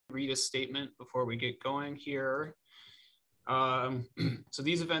read a statement before we get going here. So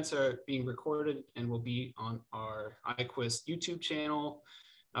these events are being recorded and will be on our iQuest YouTube channel.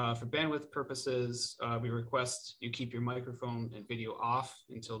 For bandwidth purposes, we request you keep your microphone and video off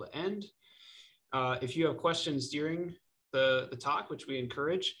until the end. If you have questions during the talk, which we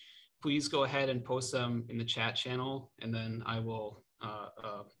encourage, please go ahead and post them in the chat channel, and then I will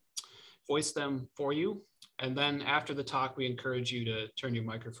voice them for you. And then after the talk, we encourage you to turn your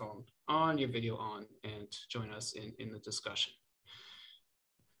microphone on, your video on, and join us in the discussion.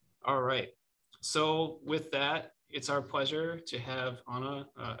 All right, so with that, it's our pleasure to have Ana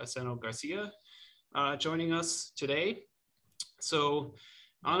Asenjo-Garcia joining us today. So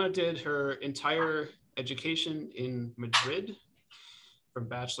Ana did her entire education in Madrid from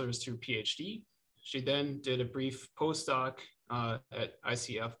bachelor's through PhD. She then did a brief postdoc at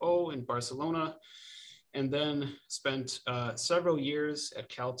ICFO in Barcelona, and then spent several years at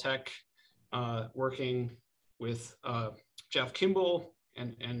Caltech working with Jeff Kimball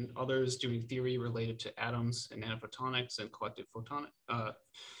and others doing theory related to atoms and nanophotonics and collective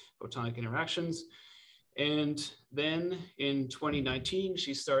photonic interactions. And then in 2019,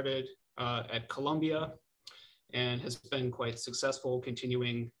 she started at Columbia and has been quite successful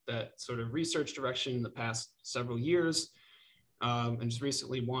continuing that sort of research direction in the past several years. And just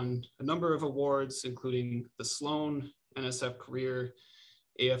recently won a number of awards, including the Sloan, NSF Career,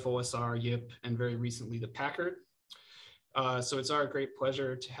 AFOSR, YIP, and very recently the Packard. So it's our great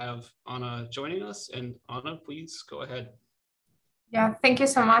pleasure to have Ana joining us. And Ana, please go ahead. Yeah, thank you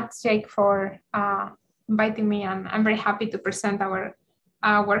so much, Jake, for inviting me. And I'm very happy to present our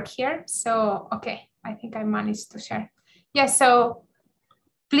work here. So, okay, I think I managed to share. Yeah, so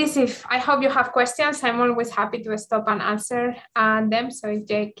please, I hope you have questions. I'm always happy to stop and answer them. So if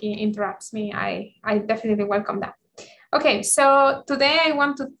Jake interrupts me, I definitely welcome that. Okay, so today I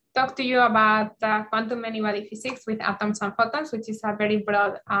want to talk to you about quantum many-body physics with atoms and photons, which is a very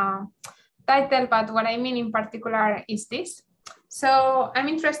broad title, but what I mean in particular is this. So I'm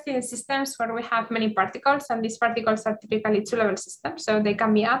interested in systems where we have many particles, and these particles are typically two-level systems. So they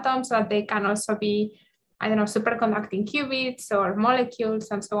can be atoms, but they can also be, I don't know, superconducting qubits or molecules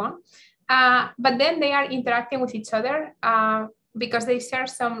and so on. But then they are interacting with each other because they share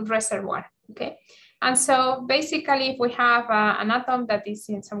some reservoir, okay? And so basically, if we have an atom that is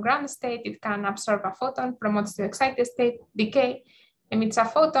in some ground state, it can absorb a photon, promotes to excited state, decay, emits a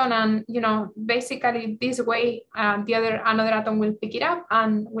photon, and basically this way, another atom will pick it up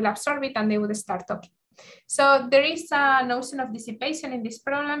and will absorb it, and they will start talking. So there is a notion of dissipation in this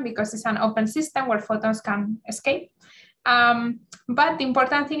problem because it's an open system where photons can escape. But the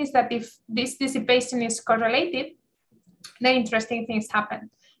important thing is that if this dissipation is correlated, then interesting things happen.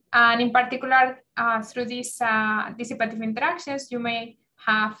 And in particular, through these dissipative interactions, you may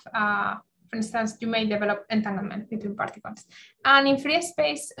have, for instance, you may develop entanglement between particles. And in free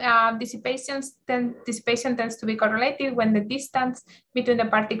space, dissipation tends to be correlated when the distance between the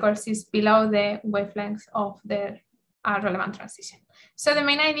particles is below the wavelength of the relevant transition. So the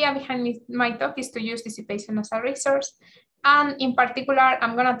main idea behind my talk is to use dissipation as a resource. And in particular,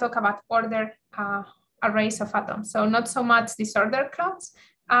 I'm going to talk about ordered arrays of atoms. So not so much disordered clouds,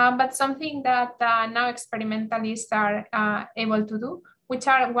 but something that now experimentalists are able to do, which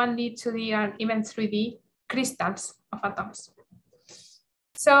are 1D, 2D, and even 3D crystals of atoms.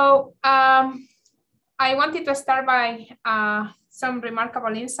 So I wanted to start by some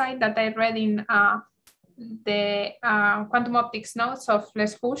remarkable insight that I read in the quantum optics notes of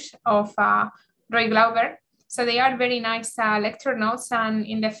Les Rouges of Roy Glauber. So they are very nice lecture notes, and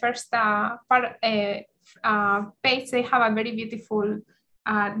in the first page, they have a very beautiful,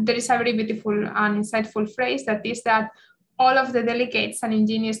 there is a very beautiful and insightful phrase that is that all of the delicate and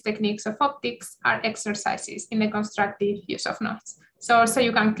ingenious techniques of optics are exercises in the constructive use of noise. So also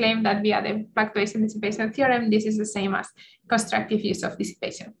you can claim that via the fluctuation dissipation theorem, this is the same as constructive use of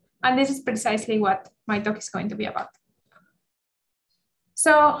dissipation. And this is precisely what my talk is going to be about.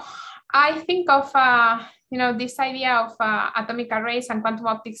 So I think of this idea of atomic arrays and quantum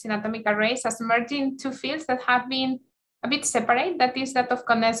optics in atomic arrays as merging two fields that have been a bit separate, that is that of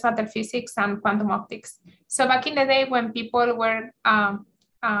condensed matter physics and quantum optics. So back in the day when people were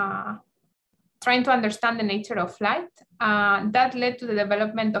trying to understand the nature of light, that led to the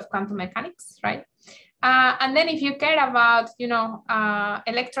development of quantum mechanics, right? And then if you care about,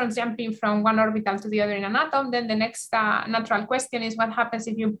 electrons jumping from one orbital to the other in an atom, then the next natural question is what happens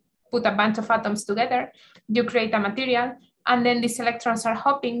if you put a bunch of atoms together, you create a material, and then these electrons are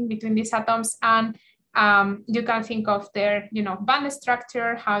hopping between these atoms, and you can think of their, band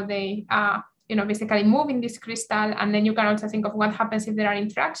structure, how they, basically move in this crystal. And then you can also think of what happens if there are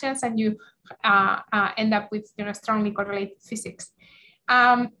interactions, and you end up with strongly correlated physics.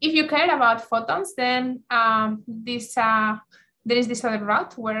 If you care about photons, then there is this other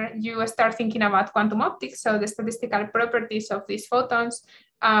route where you start thinking about quantum optics, so the statistical properties of these photons.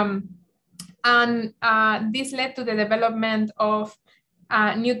 And this led to the development of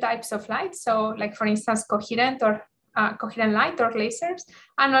new types of light. So like, for instance, coherent light or lasers,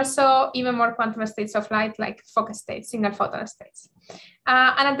 and also even more quantum states of light like focus states, single photon states.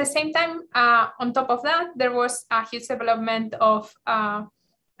 And at the same time, on top of that, there was a huge development of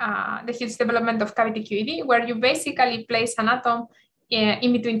cavity QED, where you basically place an atom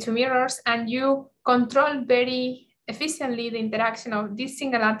in between two mirrors, and you control very efficiently the interaction of this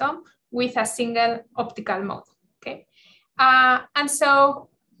single atom with a single optical mode. Okay, and so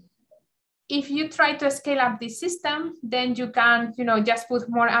if you try to scale up this system, then you can, just put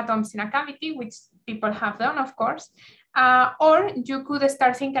more atoms in a cavity, which people have done, of course. Or you could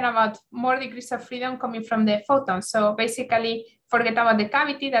start thinking about more degrees of freedom coming from the photons. So basically, forget about the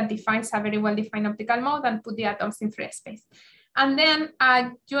cavity that defines a very well-defined optical mode and put the atoms in free space. And then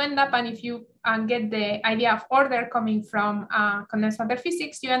you end up, and if you get the idea of order coming from condensed matter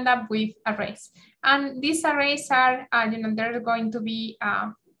physics, you end up with arrays. And these arrays are, they're going to be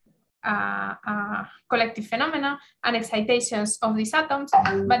collective phenomena and excitations of these atoms.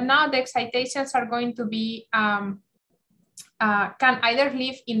 But now the excitations are going to be, can either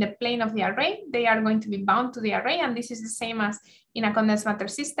live in the plane of the array, they are going to be bound to the array, and this is the same as in a condensed matter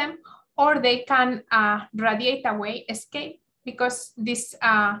system, or they can radiate away, escape, because this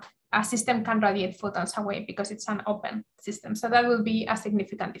system can radiate photons away because it's an open system. So that will be a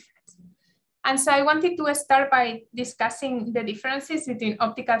significant difference. And so I wanted to start by discussing the differences between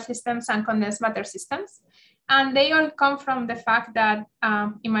optical systems and condensed matter systems. And they all come from the fact that,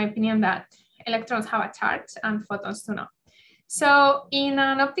 in my opinion, that electrons have a charge and photons do not. So in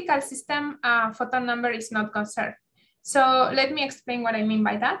an optical system, photon number is not conserved. So let me explain what I mean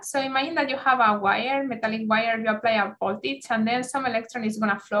by that. So imagine that you have a wire, metallic wire, you apply a voltage, and then some electron is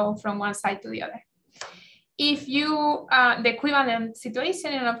going to flow from one side to the other. If you, the equivalent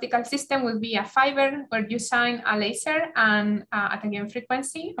situation in an optical system will be a fiber where you shine a laser, and at a given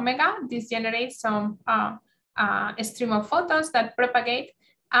frequency, omega, this generates some a stream of photons that propagate,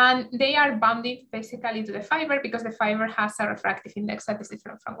 and they are bounded basically to the fiber because the fiber has a refractive index that is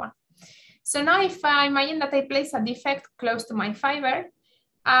different from 1. So now if I imagine that I place a defect close to my fiber,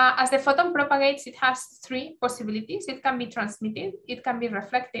 as the photon propagates, it has 3 possibilities. It can be transmitted, it can be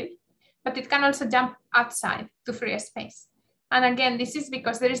reflected, but it can also jump outside to free space. And again, this is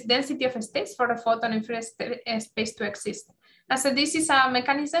because there is density of states for a photon in free space to exist. And so this is a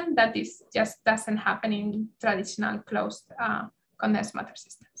mechanism that just doesn't happen in traditional closed condensed matter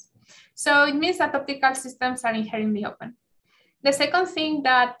systems. So it means that optical systems are inherently open. The second thing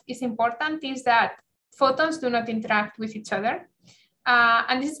that is important is that photons do not interact with each other.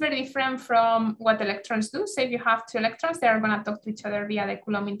 And this is very different from what electrons do. So if you have 2 electrons, they are going to talk to each other via the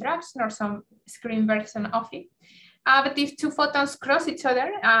Coulomb interaction or some screen version of it. But if 2 photons cross each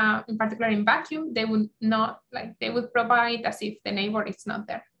other, in particular in vacuum, they would not, they would propagate as if the neighbor is not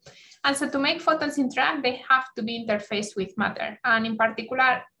there. And so to make photons interact, they have to be interfaced with matter. And in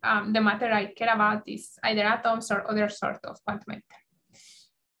particular, the matter I care about is either atoms or other sort of quantum matter.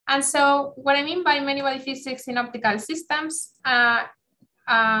 And so what I mean by many-body physics in optical systems,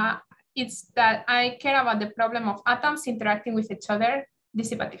 it's that I care about the problem of atoms interacting with each other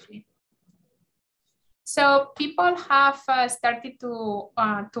dissipatively. So people have started to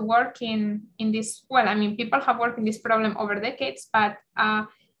work in this, well, I mean, people have worked in this problem over decades, but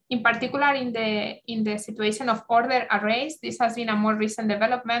in particular in the situation of ordered arrays, this has been a more recent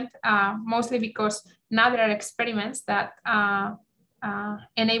development, mostly because now there are experiments that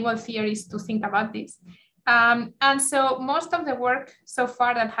enable theories to think about this. And so most of the work so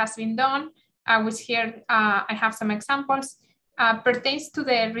far that has been done, which here I have some examples, pertains to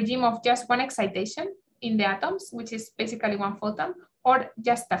the regime of just one excitation in the atoms, which is basically 1 photon, or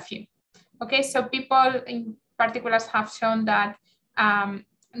just a few. Okay, so people in particular have shown that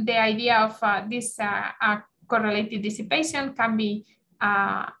the idea of this correlated dissipation can be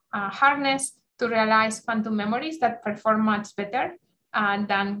harnessed to realize quantum memories that perform much better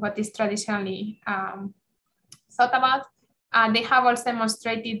than what is traditionally thought about. They have also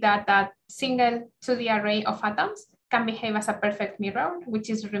demonstrated that that single 2D array of atoms can behave as a perfect mirror, which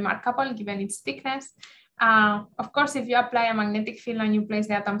is remarkable given its thickness. Of course, if you apply a magnetic field and you place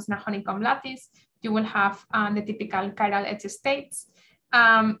the atoms in a honeycomb lattice, you will have the typical chiral edge states.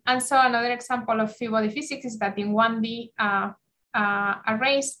 And so another example of free body physics is that in 1D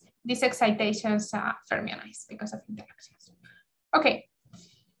arrays, these excitations fermionize because of interactions. Okay.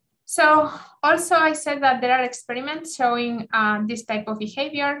 So also I said that there are experiments showing this type of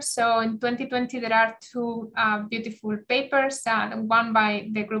behavior. So in 2020, there are two beautiful papers, one by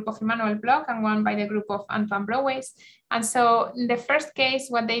the group of Emmanuel Bloch and one by the group of Antoine Brouwys. And so in the first case,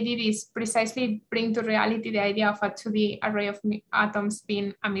 what they did is precisely bring to reality the idea of a 2D array of atoms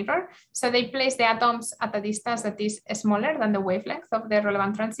being a mirror. So they place the atoms at a distance that is smaller than the wavelength of the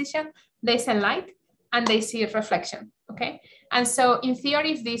relevant transition. They send light and they see reflection, okay? And so in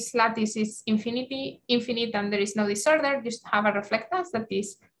theory, if this lattice is infinite and there is no disorder, you just have a reflectance that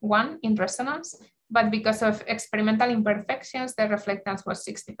is 1 in resonance, but because of experimental imperfections, the reflectance was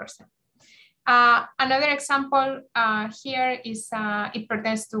 60%. Another example here is, it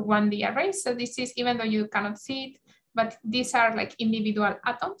pertains to 1D arrays. So this is, even though you cannot see it, but these are like individual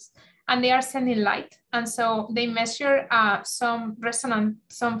atoms and they are sending light. And so they measure some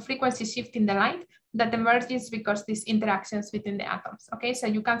frequency shift in the light that emerges because these interactions between the atoms, okay? So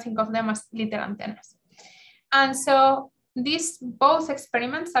you can think of them as little antennas. And so these both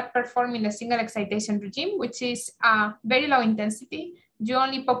experiments are performed in a single excitation regime, which is very low intensity. You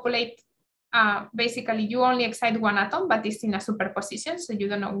only populate, basically you only excite one atom, but it's in a superposition, so you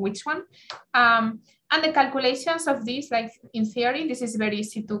don't know which one. And the calculations of this, like in theory, this is very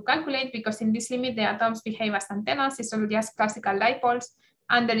easy to calculate because in this limit, the atoms behave as antennas. It's all just classical dipoles,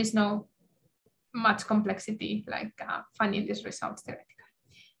 and there is no much complexity like finding these results theoretically.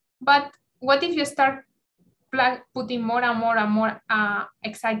 But what if you start putting more and more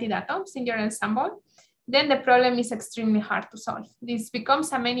excited atoms in your ensemble? Then the problem is extremely hard to solve. This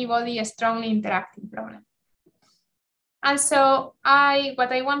becomes a many-body, strongly interacting problem. And so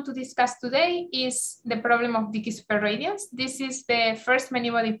what I want to discuss today is the problem of Dicke superradiance. This is the first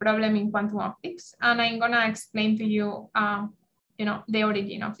many-body problem in quantum optics, and I'm gonna explain to you, the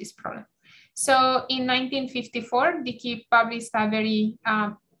origin of this problem. So in 1954, Dicke published a very,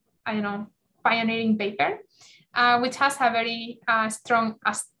 pioneering paper, which has a very strong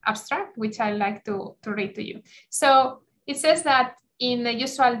abstract, which I like to read to you. So it says that in the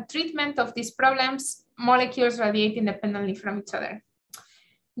usual treatment of these problems, molecules radiate independently from each other.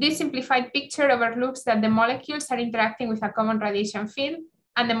 This simplified picture overlooks that the molecules are interacting with a common radiation field,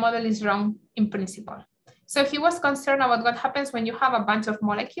 and the model is wrong in principle. So he was concerned about what happens when you have a bunch of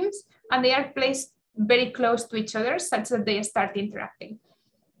molecules and they are placed very close to each other such that they start interacting.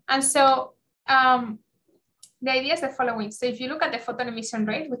 And so the idea is the following. So if you look at the photon emission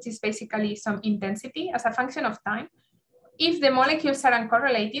rate, which is basically some intensity as a function of time, if the molecules are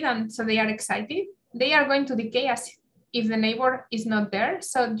uncorrelated and so they are excited, they are going to decay as if the neighbor is not there.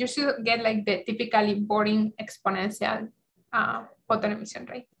 So you should get like the typically boring exponential photon emission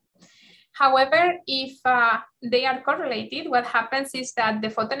rate. However, if they are correlated, what happens is that the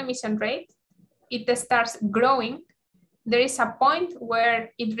photon emission rate, it starts growing. There is a point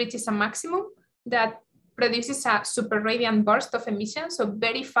where it reaches a maximum that produces a super radiant burst of emission, so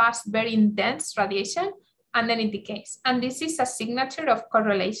very fast, very intense radiation, and then it decays. And this is a signature of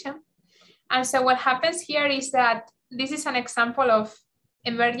correlation. And so what happens here is that this is an example of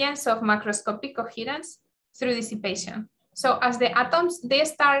emergence of macroscopic coherence through dissipation. So as the atoms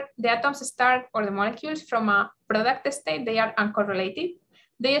start, or the molecules from a product state, they are uncorrelated.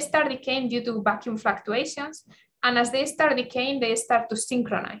 They start decaying due to vacuum fluctuations. And as they start decaying, they start to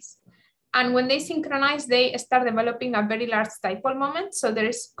synchronize. And when they synchronize, they start developing a very large dipole moment. So there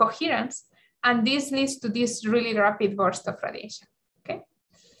is coherence. And this leads to this really rapid burst of radiation, okay?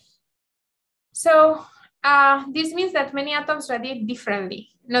 So this means that many atoms radiate differently,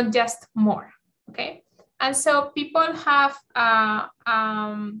 not just more, okay? And so people have,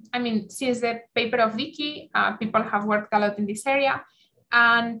 since the paper of Dicke, people have worked a lot in this area,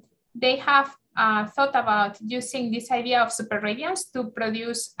 and they have thought about using this idea of superradiance to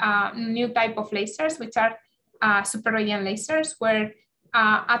produce a new type of lasers, which are superradiant lasers, where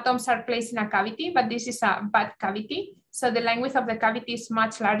atoms are placed in a cavity, but this is a bad cavity. So the line width of the cavity is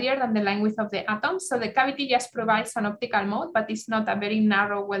much larger than the line width of the atoms. So the cavity just provides an optical mode, but it's not a very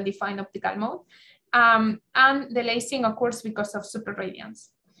narrow, well-defined optical mode. And the lasing occurs because of superradiance.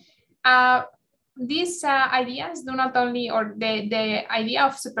 These ideas do not only, or the idea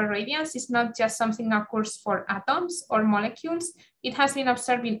of superradiance is not just something that occurs for atoms or molecules. It has been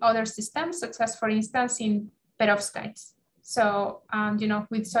observed in other systems, such as, for instance, in perovskites. So,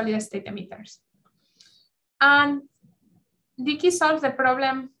 with solid state emitters. And Dicke solved the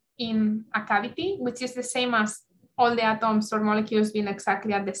problem in a cavity, which is the same as all the atoms or molecules being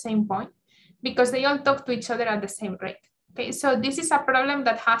exactly at the same point, because they all talk to each other at the same rate. Okay, so this is a problem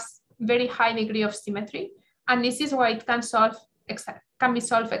that has very high degree of symmetry, and this is why it can solve can be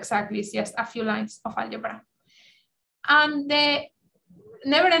solved exactly. It's just a few lines of algebra. And the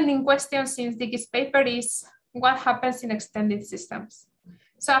never-ending question since Dicke's paper is what happens in extended systems.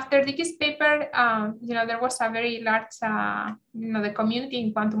 So after Dicke's paper, there was a very large, the community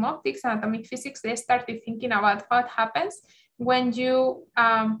in quantum optics and atomic physics, they started thinking about what happens when you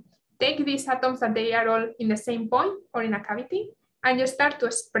take these atoms that they are all in the same point or in a cavity, and you start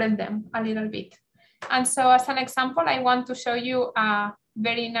to spread them a little bit. And so as an example, I want to show you a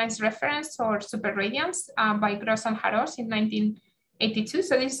very nice reference or Superradiance by Gross and Harosh in 1982.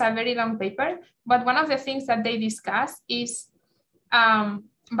 So this is a very long paper, but one of the things that they discuss is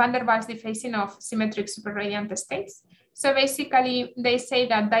van der Waals dephasing of symmetric superradiant states. So basically they say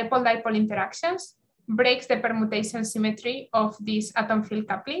that dipole-dipole interactions breaks the permutation symmetry of this atom field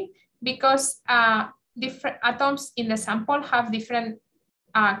coupling because different atoms in the sample have different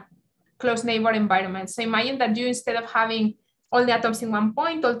close neighbor environments. So imagine that you, instead of having all the atoms in one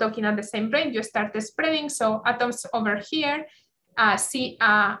point, all talking at the same rate, you start spreading. So atoms over here see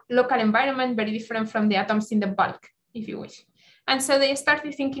a local environment very different from the atoms in the bulk, if you wish. And so they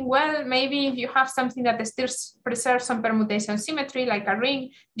started thinking, well, maybe if you have something that still preserves some permutation symmetry, like a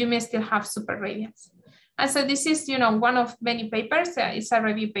ring, you may still have superradiance. And so this is, one of many papers. It's a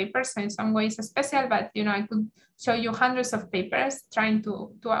review paper, so in some ways it's special, but, I could show you hundreds of papers trying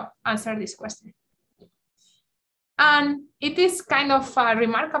to answer this question. And it is kind of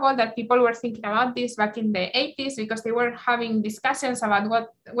remarkable that people were thinking about this back in the 80s because they were having discussions about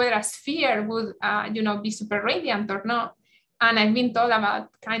whether a sphere would, be superradiant or not. And I've been told about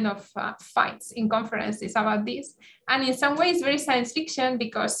kind of fights in conferences about this. And in some ways, very science fiction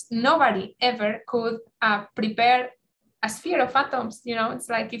because nobody ever could prepare a sphere of atoms. It's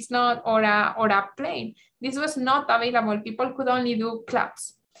like it's not, or a plane. This was not available. People could only do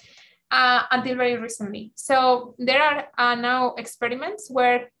clouds until very recently. So there are now experiments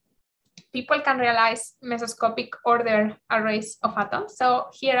where people can realize mesoscopic order arrays of atoms. So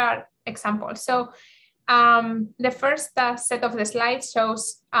here are examples. So the first set of the slides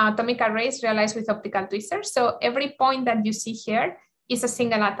shows atomic arrays realized with optical tweezers. So every point that you see here is a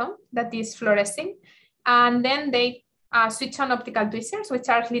single atom that is fluorescing. And then they switch on optical tweezers, which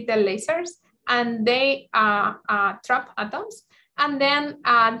are little lasers, and they trap atoms. And then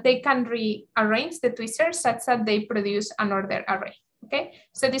they can rearrange the tweezers such that they produce an ordered array. Okay,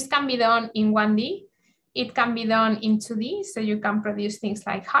 so this can be done in 1D. It can be done in 2D, so you can produce things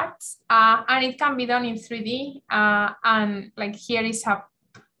like hearts, and it can be done in 3D. And like here is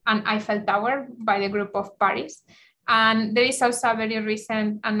an Eiffel Tower by the group of Paris. And there is also a very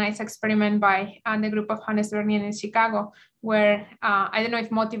recent and nice experiment by the group of Hannes Bernier in Chicago, where I don't know if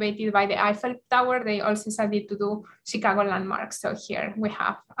motivated by the Eiffel Tower, they also decided to do Chicago landmarks. So here we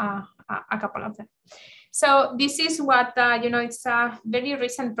have a couple of them. So this is what, it's a very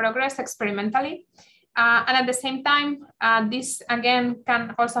recent progress experimentally. And at the same time, this again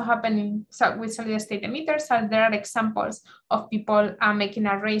can also happen with solid state emitters. So there are examples of people making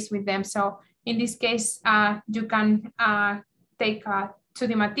arrays with them. So in this case, you can take a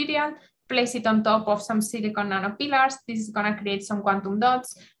 2D material, place it on top of some silicon nanopillars. This is going to create some quantum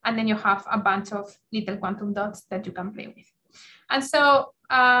dots. And then you have a bunch of little quantum dots that you can play with. And so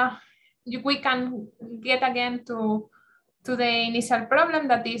we can get again to the initial problem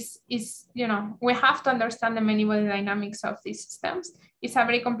that is, we have to understand the many-body dynamics of these systems. It's a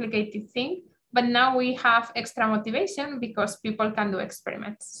very complicated thing, but now we have extra motivation because people can do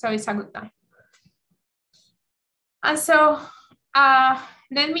experiments. So it's a good time. And so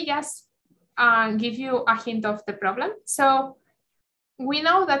let me just give you a hint of the problem. So we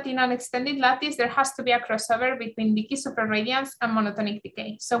know that in an extended lattice, there has to be a crossover between Dicke superradiance and monotonic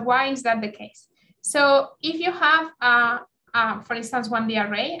decay. So why is that the case? So if you have, for instance, 1D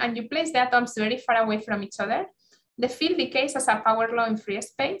array and you place the atoms very far away from each other, the field decays as a power law in free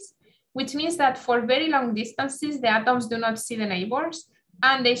space, which means that for very long distances, the atoms do not see the neighbors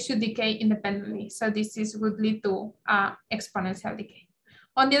and they should decay independently. So this would lead to exponential decay.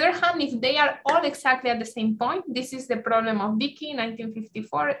 On the other hand, if they are all exactly at the same point, this is the problem of Dicke in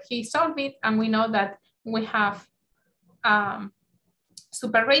 1954. He solved it, and we know that we have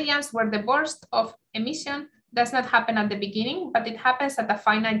superradiance where the burst of emission does not happen at the beginning, but it happens at a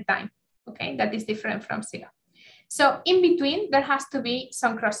finite time, okay? That is different from zero. So in between, there has to be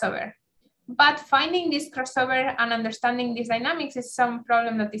some crossover. But finding this crossover and understanding these dynamics is some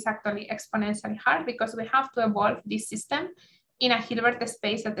problem that is actually exponentially hard because we have to evolve this system in a Hilbert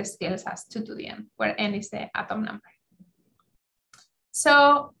space that scales as 2 to the n, where n is the atom number.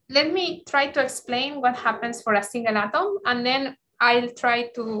 So let me try to explain what happens for a single atom, and then I'll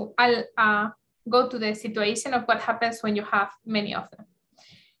go to the situation of what happens when you have many of them.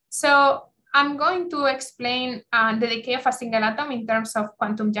 So I'm going to explain the decay of a single atom in terms of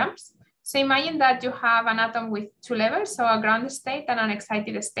quantum jumps. So imagine that you have an atom with two levels, so a ground state and an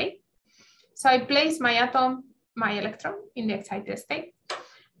excited state. So I place my atom, my electron in the excited state.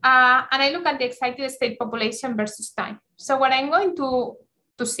 And I look at the excited state population versus time. So what I'm going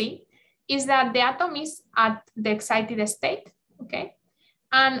to see is that the atom is at the excited state, okay?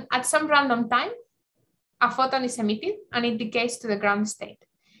 And at some random time, a photon is emitted and it decays to the ground state.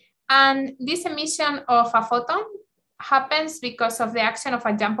 And this emission of a photon happens because of the action of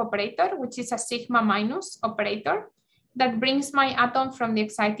a jump operator, which is a sigma minus operator that brings my atom from the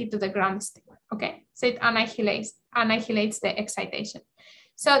excited to the ground state, okay? So it annihilates the excitation.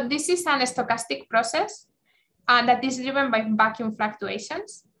 So this is an stochastic process that is driven by vacuum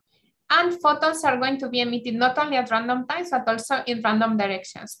fluctuations. And photons are going to be emitted not only at random times, but also in random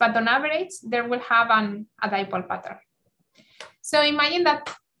directions. But on average, they will have a dipole pattern. So imagine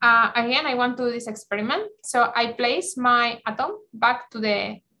that, again, I want to do this experiment. So I place my atom back to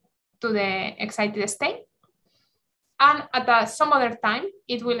the excited state. And at some other time,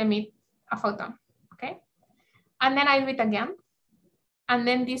 it will emit a photon, okay? And then I do it again. And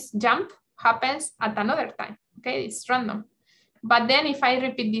then this jump happens at another time, okay? It's random. But then if I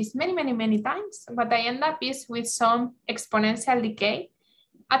repeat this many times, what I end up is with some exponential decay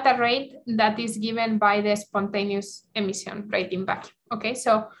at a rate that is given by the spontaneous emission rate in vacuum, okay?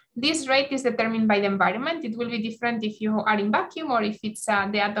 So this rate is determined by the environment. It will be different if you are in vacuum or if it's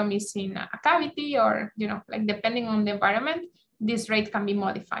the atom is in a cavity, or, you know, like depending on the environment, this rate can be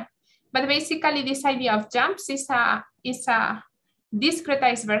modified. But basically this idea of jumps is a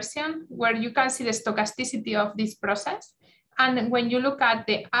discretized version where you can see the stochasticity of this process. And when you look at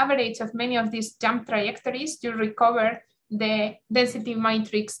the average of many of these jump trajectories, you recover the density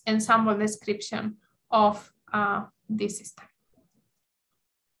matrix ensemble description of this system.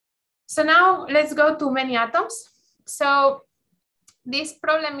 So now let's go to many atoms. So this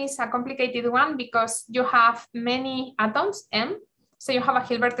problem is a complicated one because you have many atoms, m. So you have a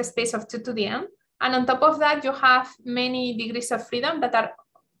Hilbert space of 2 to the n. And on top of that, you have many degrees of freedom that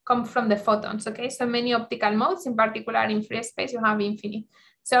come from the photons, okay? So many optical modes, in particular in free space, you have infinite.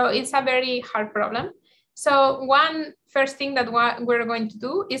 So it's a very hard problem. So one first thing that we're going to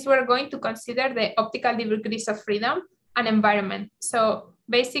do is we're going to consider the optical degrees of freedom and environment. So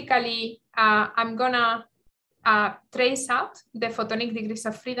basically, I'm gonna trace out the photonic degrees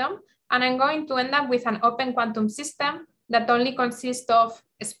of freedom, and I'm going to end up with an open quantum system that only consists of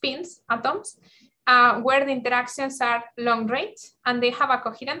spins, atoms, where the interactions are long range and they have a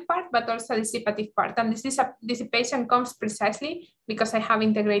coherent part, but also a dissipative part. And this dissipation comes precisely because I have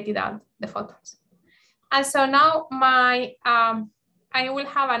integrated out the photons. And so now I will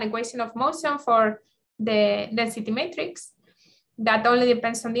have an equation of motion for the density matrix that only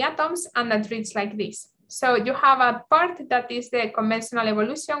depends on the atoms and that reads like this. So you have a part that is the conventional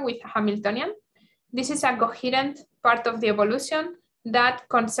evolution with a Hamiltonian. This is a coherent part of the evolution that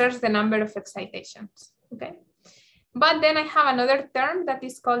conserves the number of excitations, okay? But then I have another term that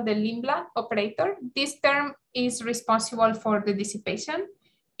is called the Lindblad operator. This term is responsible for the dissipation.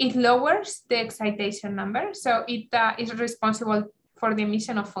 It lowers the excitation number, so it is responsible for the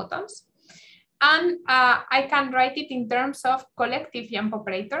emission of photons. And I can write it in terms of collective jump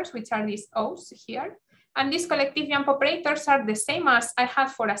operators, which are these O's here. And these collective jump operators are the same as I had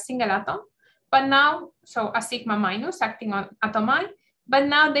for a single atom, but now, so a sigma minus acting on atom I, but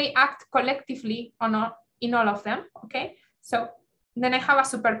now they act collectively in all of them, okay? So then I have a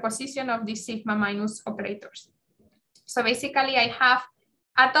superposition of these sigma minus operators. So basically I have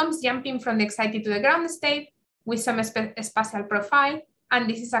atoms jumping from the excited to the ground state with some spatial profile, and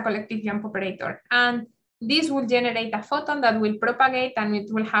this is a collective jump operator. And this will generate a photon that will propagate and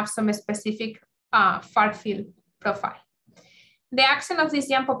it will have some specific far field profile. The action of these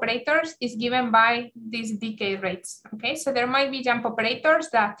jump operators is given by these decay rates, okay? So there might be jump operators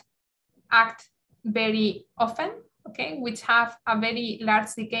that act very often, okay, which have a very large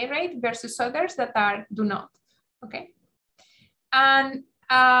decay rate versus others that do not, okay? And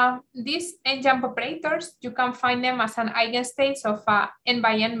these jump operators, you can find them as an eigenstates of a n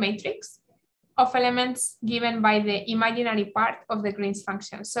by n matrix of elements given by the imaginary part of the Green's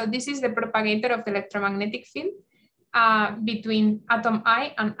function. So this is the propagator of the electromagnetic field between atom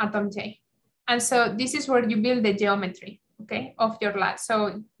I and atom J. And so this is where you build the geometry, okay, of your lat.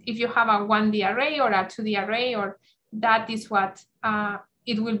 So if you have a 1D array or a 2D array, or that is what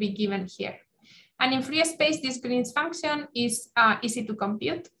it will be given here. And in free space, this Green's function is easy to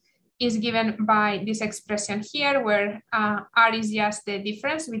compute. is given by this expression here, where R is just the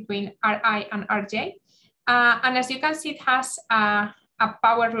difference between Ri and Rj. And as you can see, it has a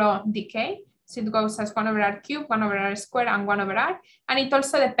power law decay. So it goes as 1 over R cubed, 1 over R squared, and 1 over R. And it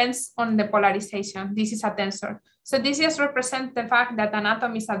also depends on the polarization. This is a tensor. So this just represents the fact that an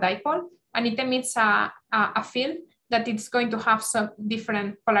atom is a dipole, and it emits a field that it's going to have some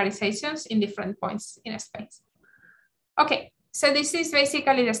different polarizations in different points in space. Okay, so this is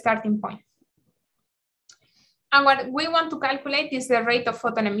basically the starting point. And what we want to calculate is the rate of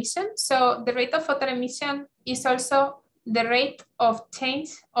photon emission. So the rate of photon emission is also the rate of change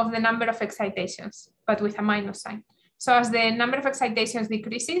of the number of excitations, but with a minus sign. So as the number of excitations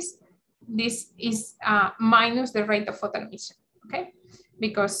decreases, this is minus the rate of photon emission, okay?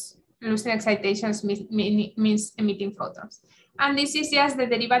 Because losing excitations means emitting photons. And this is just the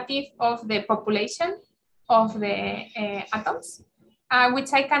derivative of the population of the atoms,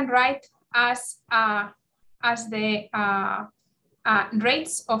 which I can write as the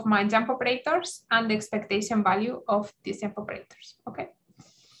rates of my jump operators and the expectation value of these jump operators, okay?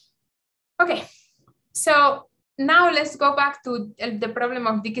 Okay, so now let's go back to the problem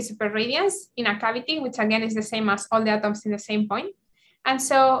of Dicke superradiance in a cavity, which again is the same as all the atoms in the same point. And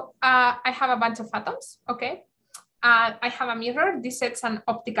so I have a bunch of atoms, okay? I have a mirror. This sets an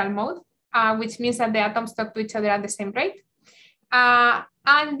optical mode, which means that the atoms talk to each other at the same rate.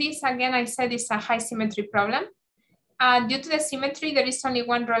 And this, again, I said is a high symmetry problem. Due to the symmetry, there is only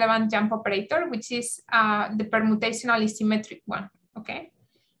one relevant jump operator, which is the permutational symmetric one, okay?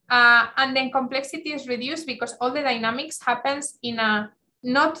 And then complexity is reduced because all the dynamics happens in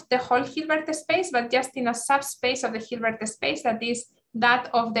not the whole Hilbert space, but just in a subspace of the Hilbert space that is that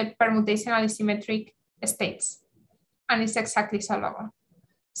of the permutational symmetric states. And it's exactly solvable.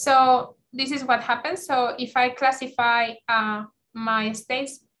 So this is what happens. So if I classify my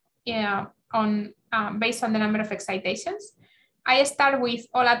states based on the number of excitations, I start with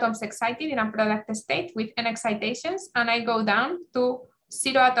all atoms excited in a product state with n excitations, and I go down to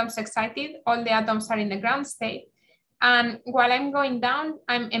 0 atoms excited, all the atoms are in the ground state. And while I'm going down,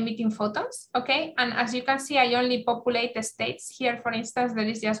 I'm emitting photons, okay? And as you can see, I only populate the states. Here, for instance, there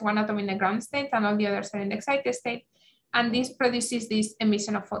is just one atom in the ground state and all the others are in the excited state. And this produces this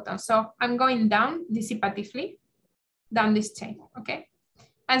emission of photons. So I'm going down dissipatively, down this chain, okay?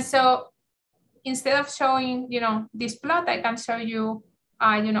 And so instead of showing, this plot, I can show you,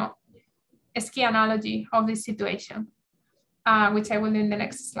 a ski analogy of this situation, which I will do in the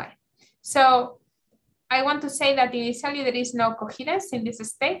next slide. So I want to say that initially there is no coherence in this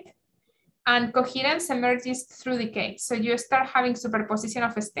state, and coherence emerges through decay. So you start having superposition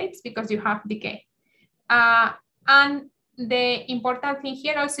of states because you have decay. And the important thing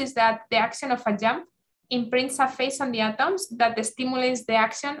here also is that the action of a jump imprints a phase on the atoms that stimulates the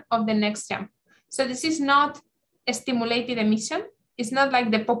action of the next jump. So this is not a stimulated emission. It's not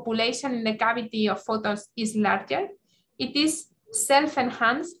like the population in the cavity of photons is larger. It is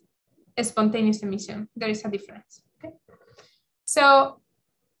self-enhanced spontaneous emission. There is a difference, okay? So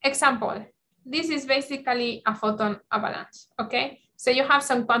example, this is basically a photon avalanche, okay? So you have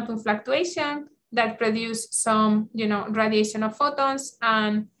some quantum fluctuation that produce some, radiation of photons,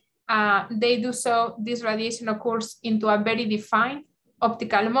 and they do so, this radiation occurs into a very defined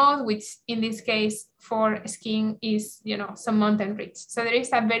optical mode, which in this case for skiing is, some mountain ridge. So there is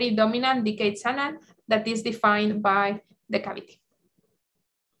a very dominant decay channel that is defined by the cavity.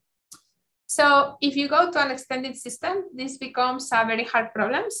 So if you go to an extended system, this becomes a very hard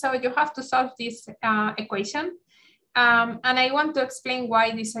problem. So you have to solve this equation. And I want to explain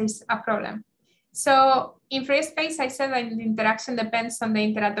why this is a problem. So in free space, I said that the interaction depends on the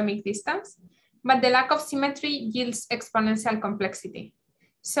interatomic distance, but the lack of symmetry yields exponential complexity.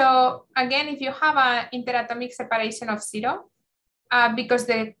 So again, if you have an interatomic separation of 0, because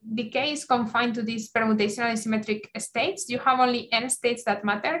the decay is confined to these permutational symmetric states, you have only n states that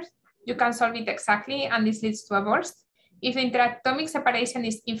matter. You can solve it exactly, and this leads to a burst. If the interatomic separation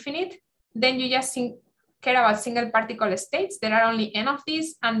is infinite, then you just care about single particle states. There are only n of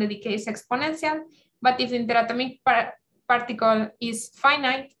these, and the decay is exponential. But if the interatomic particle is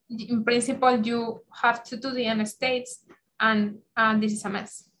finite, in principle, you have to do the n states, and this is a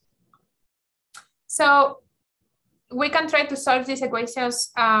mess. So we can try to solve these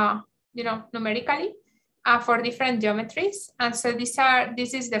equations, numerically. For different geometries. And so this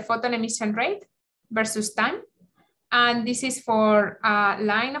is the photon emission rate versus time. And this is for a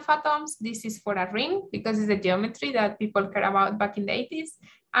line of atoms. This is for a ring, because it's the geometry that people care about back in the 80s.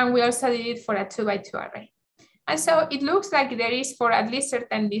 And we also did it for a 2x2 array. And so it looks like there is, for at least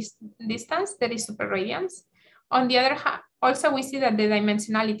certain distance, there is superradiance. On the other also we see that the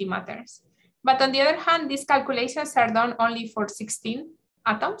dimensionality matters. But on the other hand, these calculations are done only for 16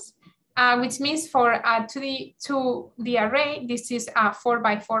 atoms, which means for to the array, this is a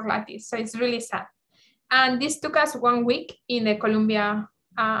 4x4 lattice. So it's really sad. And this took us 1 week in the Columbia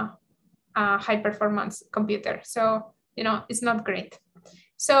high performance computer. So, you know, it's not great.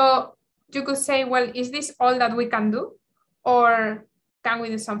 So you could say, well, is this all that we can do? Or can we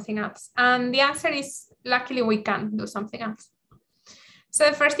do something else? And the answer is, luckily we can do something else. So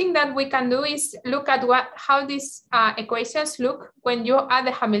the first thing that we can do is look at how these equations look when you add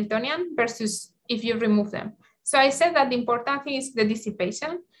the Hamiltonian versus if you remove them. So I said that the important thing is the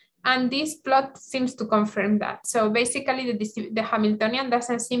dissipation, and this plot seems to confirm that. So basically the Hamiltonian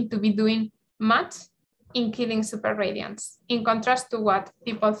doesn't seem to be doing much in killing superradiance, in contrast to what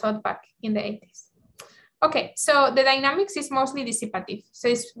people thought back in the 80s. Okay, so the dynamics is mostly dissipative. So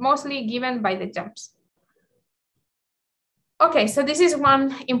it's mostly given by the jumps. Okay, so this is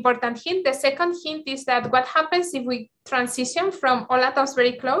one important hint. The second hint is that what happens if we transition from all atoms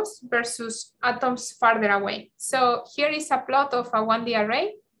very close versus atoms farther away. So here is a plot of a 1D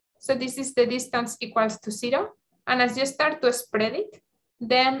array. So this is the distance equals to 0. And as you start to spread it,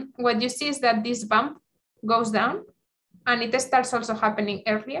 then what you see is that this bump goes down, and it starts also happening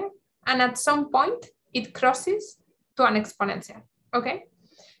earlier. And at some point, it crosses to an exponential, okay?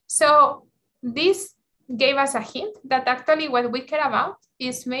 So this gave us a hint that actually what we care about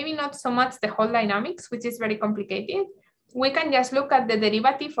is maybe not so much the whole dynamics, which is very complicated. We can just look at the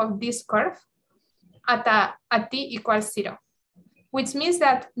derivative of this curve at t equals 0, which means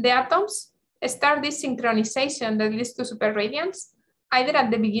that the atoms start this synchronization that leads to superradiance either at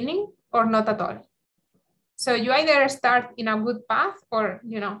the beginning or not at all. So you either start in a good path or,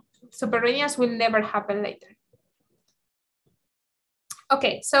 you know, superradiance will never happen later.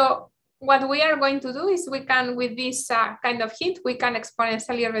 Okay, so what we are going to do is we can, with this kind of hint, we can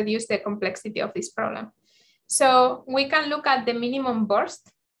exponentially reduce the complexity of this problem. So we can look at the minimum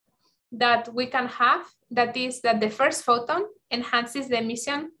burst that we can have, that is that the first photon enhances the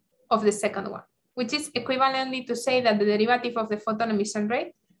emission of the second one, which is equivalently to say that the derivative of the photon emission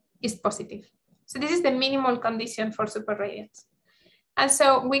rate is positive. So this is the minimal condition for superradiance. And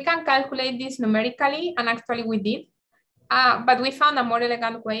so we can calculate this numerically, and actually we did. But we found a more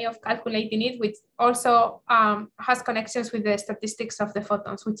elegant way of calculating it, which also has connections with the statistics of the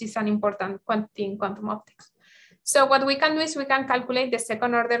photons, which is an important quantity in quantum optics. So what we can do is we can calculate the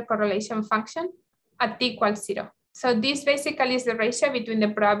second order correlation function at t equals 0. So this basically is the ratio between the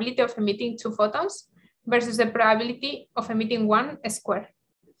probability of emitting 2 photons versus the probability of emitting 1 squared.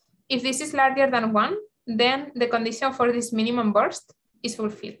 If this is larger than 1, then the condition for this minimum burst is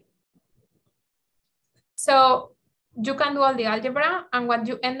fulfilled. So you can do all the algebra, and what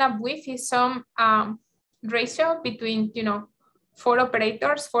you end up with is some ratio between, you know, 4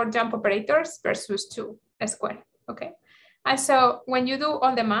 jump operators versus 2 squared, okay? And so when you do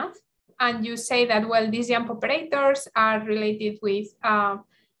all the math and you say that, well, these jump operators are related with,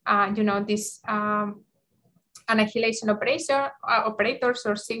 you know, this annihilation operators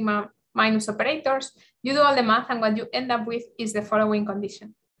or sigma minus operators, you do all the math, and what you end up with is the following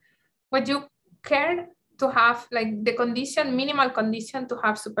condition. What you care to have, like the condition, minimal condition to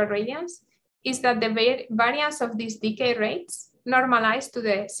have superradiance, is that the variance of these decay rates normalized to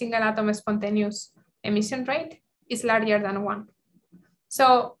the single atom spontaneous emission rate is larger than 1.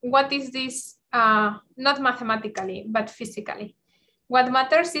 So what is this, not mathematically, but physically? What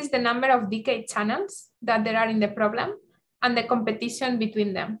matters is the number of decay channels that there are in the problem and the competition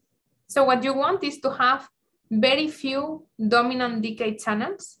between them. So what you want is to have very few dominant decay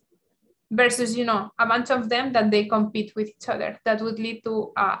channels versus, you know, a bunch of them that they compete with each other. That would lead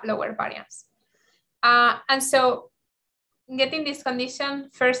to lower variance. And so getting this condition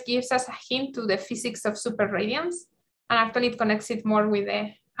first gives us a hint to the physics of superradiance, and actually it connects it more with the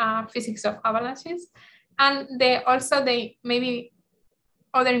physics of avalanches. And also the maybe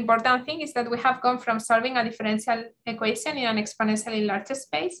other important thing is that we have gone from solving a differential equation in an exponentially larger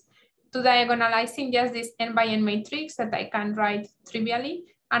space to diagonalizing just this n by n matrix that I can write trivially.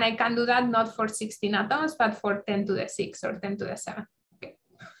 And I can do that not for 16 atoms, but for 10 to the 6 or 10 to the 7. Okay.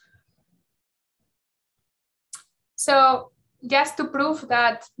 So just to prove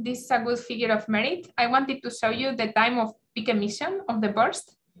that this is a good figure of merit, I wanted to show you the time of peak emission of the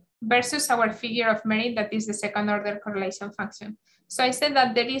burst versus our figure of merit, that is the second order correlation function. So I said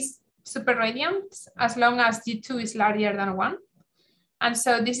that there is superradiance as long as G2 is larger than 1. And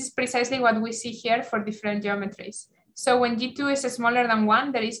so this is precisely what we see here for different geometries. So when G2 is smaller than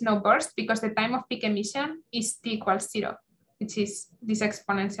 1, there is no burst because the time of peak emission is t equals 0, which is this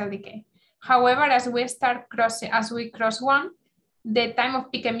exponential decay. However, as we cross 1, the time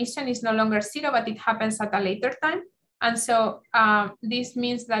of peak emission is no longer 0, but it happens at a later time. And so this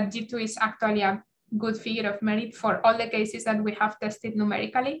means that G2 is actually a good figure of merit for all the cases that we have tested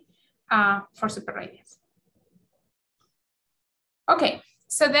numerically for superradiance. Okay,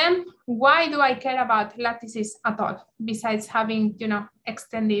 so then why do I care about lattices at all, besides having, you know,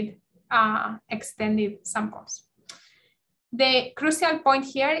 extended samples? The crucial point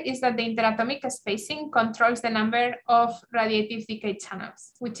here is that the interatomic spacing controls the number of radiative decay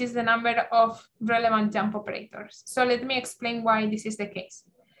channels, which is the number of relevant jump operators. So let me explain why this is the case.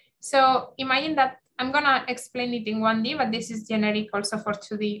 So imagine that I'm gonna explain it in 1D, but this is generic also for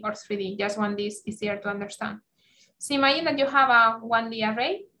 2D or 3D, just 1D is easier to understand. So imagine that you have a 1D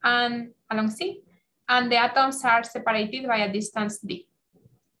array and along C, and the atoms are separated by a distance D.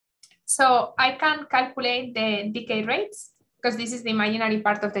 So I can calculate the decay rates, because this is the imaginary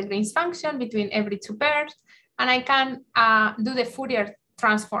part of the Green's function between every 2 pairs, and I can do the Fourier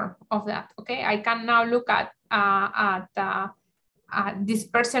transform of that. Okay, I can now look at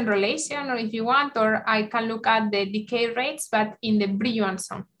dispersion relation, or if you want, or I can look at the decay rates, but in the Brillouin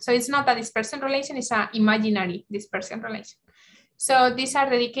zone. So it's not a dispersion relation; it's an imaginary dispersion relation. So these are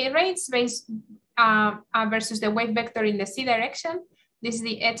the decay rates based versus the wave vector in the C direction. This is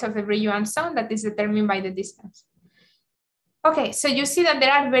the edge of the Brillouin zone that is determined by the distance. Okay, so you see that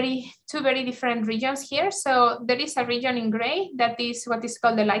there are two very different regions here. So there is a region in gray that is what is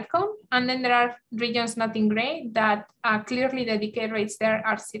called the light cone. And then there are regions not in gray that clearly the decay rates there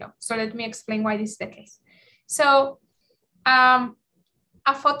are 0. So let me explain why this is the case. So a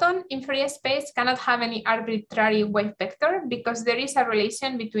photon in Fourier space cannot have any arbitrary wave vector because there is a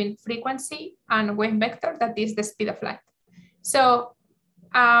relation between frequency and wave vector that is the speed of light. So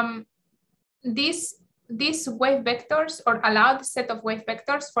these wave vectors, or allowed set of wave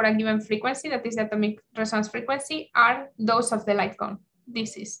vectors for a given frequency, that is the atomic resonance frequency, are those of the light cone.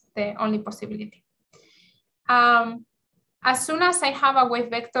 This is the only possibility. As soon as I have a wave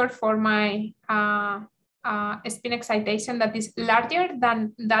vector for my spin excitation that is larger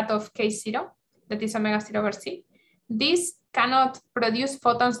than that of K0, that is omega 0 over C, this cannot produce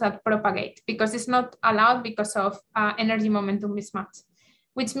photons that propagate because it's not allowed because of energy momentum mismatch,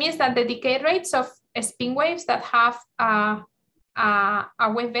 which means that the decay rates of spin waves that have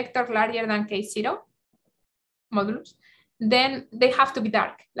a wave vector larger than K0 modulus, then they have to be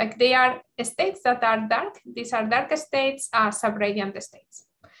dark. Like they are states that are dark. These are dark states, subradiant states.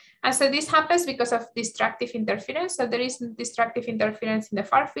 And so this happens because of destructive interference. So there is destructive interference in the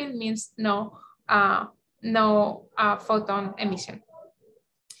far field, means no photon emission.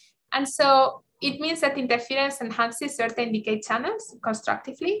 And so it means that interference enhances certain decay channels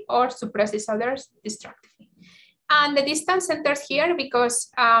constructively or suppresses others destructively. And the distance enters here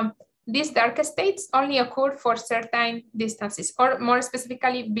because these dark states only occur for certain distances, or more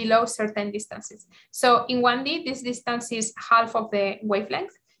specifically below certain distances. So in 1D, this distance is half of the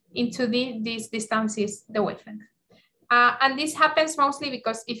wavelength. In 2D, this distance is the wavelength. And this happens mostly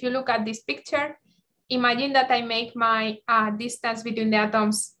because if you look at this picture, imagine that I make my distance between the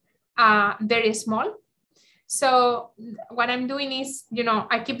atoms very small. So what I'm doing is,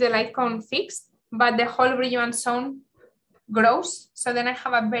 I keep the light cone fixed, but the whole Brillouin zone grows. So then I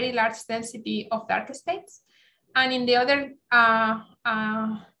have a very large density of dark states. And in the other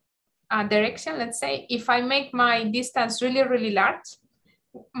direction, let's say, if I make my distance really, really large,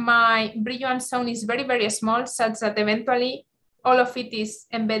 my Brillouin zone is very, very small, such that eventually all of it is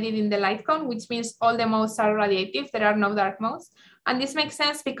embedded in the light cone, which means all the modes are radiative. There are no dark modes. And this makes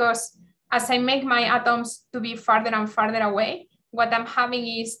sense because as I make my atoms to be farther and farther away, what I'm having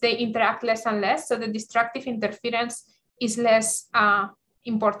is they interact less and less. So the destructive interference is less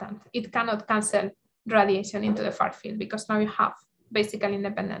important. It cannot cancel radiation into the far field because now you have basically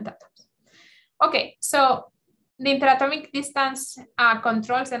independent atoms. Okay, so the interatomic distance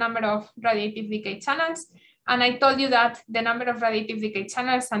controls the number of radiative decay channels. And I told you that the number of radiative decay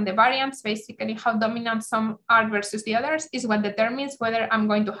channels and the variance, basically how dominant some are versus the others, is what determines whether I'm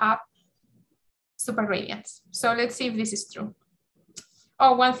going to have superradiance. So let's see if this is true.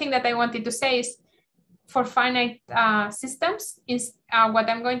 Oh, one thing that I wanted to say is for finite systems is what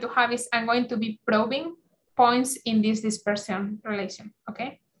I'm going to have is I'm going to be probing points in this dispersion relation,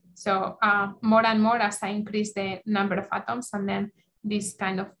 okay? So more and more as I increase the number of atoms, and then this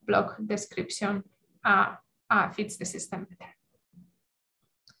kind of block description fits the system better.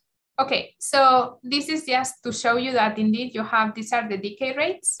 Okay, so this is just to show you that indeed you have, these are the decay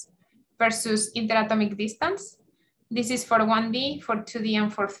rates versus interatomic distance. This is for 1D, for 2D,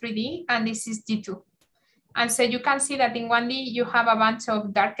 and for 3D, and this is G2. And so you can see that in 1D, you have a bunch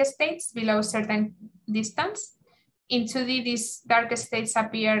of dark states below a certain distance. In 2D, these dark states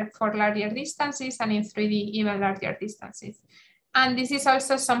appear for larger distances, and in 3D, even larger distances. And this is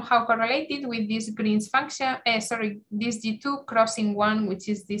also somehow correlated with this Green's function, this G2 crossing 1, which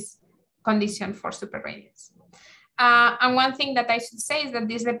is this condition for superradiance. And one thing that I should say is that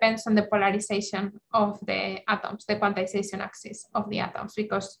this depends on the polarization of the atoms, the quantization axis of the atoms,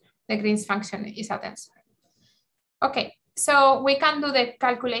 because the Green's function is a tensor. Okay, so we can do the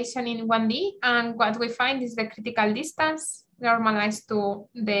calculation in 1D, and what we find is the critical distance normalized to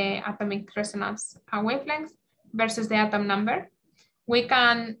the atomic resonance wavelength versus the atom number. We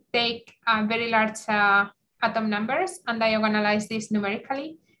can take very large atom numbers and diagonalize this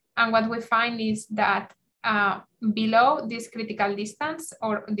numerically. And what we find is that below this critical distance,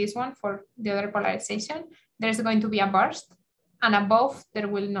 or this one for the other polarization, there's going to be a burst, and above there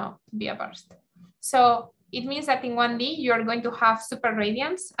will not be a burst. So it means that in 1D, you're going to have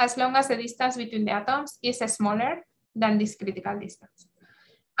superradiance as long as the distance between the atoms is smaller than this critical distance.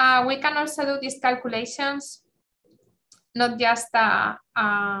 We can also do these calculations not just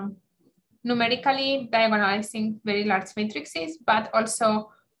numerically diagonalizing very large matrices, but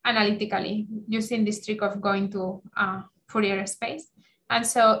also analytically using this trick of going to Fourier space. And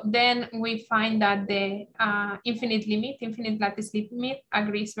so then we find that the infinite lattice limit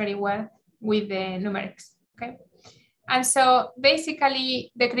agrees very well with the numerics, okay? And so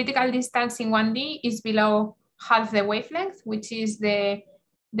basically the critical distance in 1D is below half the wavelength, which is the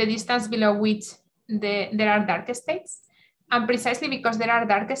distance below which there are dark states. And precisely because there are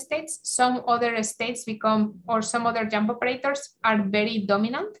dark states, some other states become, or some other jump operators are very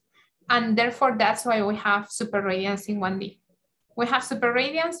dominant. And therefore that's why we have superradiance in 1D. We have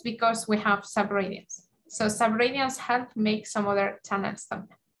superradiance because we have subradiance. So subradiance help make some other channels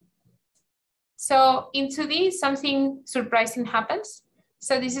dominant. So in 2D, something surprising happens.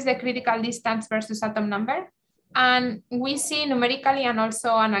 So this is the critical distance versus atom number. And we see numerically and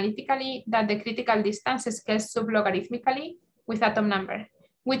also analytically that the critical distance scales sublogarithmically with atom number,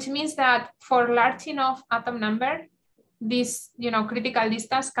 which means that for large enough atom number, this critical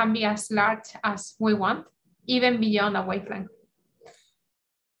distance can be as large as we want, even beyond a wavelength.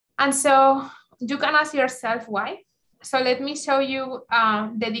 And so you can ask yourself why. So let me show you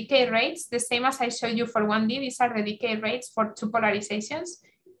the decay rates, the same as I showed you for 1D. These are the decay rates for two polarizations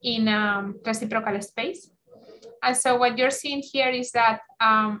in reciprocal space. And so what you're seeing here is that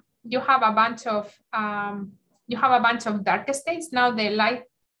you have a bunch of dark states. Now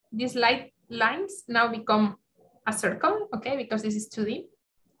these light lines now become a circle, okay, because this is 2D.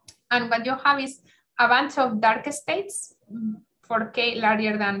 And what you have is a bunch of dark states for k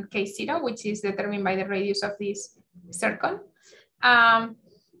larger than k0, which is determined by the radius of this circle,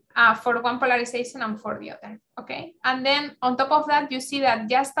 for one polarization and for the other, okay? And then on top of that, you see that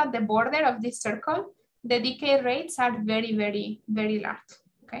just at the border of this circle, the decay rates are very, very, very large,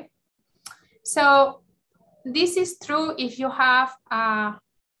 okay? So this is true if you have a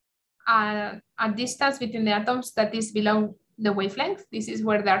distance between the atoms that is below the wavelength. This is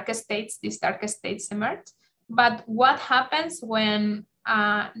where these dark states emerge. But what happens when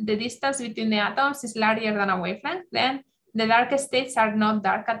the distance between the atoms is larger than a wavelength? Then the dark states are not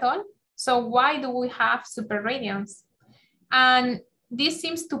dark at all. So why do we have superradiance? And this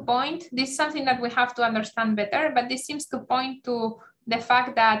seems to point, this is something that we have to understand better, but this seems to point to the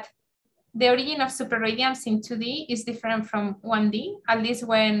fact that the origin of superradiance in 2D is different from 1D, at least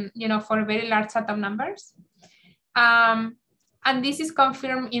when, for very large atom numbers. And this is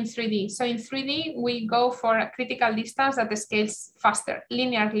confirmed in 3D. So in 3D, we go for a critical distance that scales faster,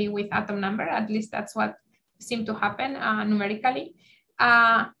 linearly with atom number. At least that's what seemed to happen numerically.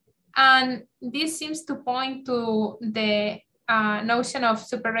 And this seems to point to the notion of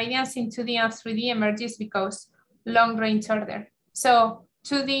superradiance in 2D and 3D emerges because long range order. So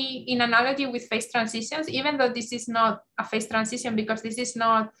 2D, in analogy with phase transitions, even though this is not a phase transition because this is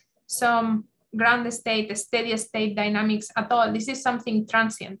not some ground state, steady state dynamics at all. This is something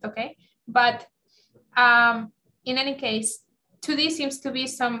transient, okay? But in any case, 2D seems to be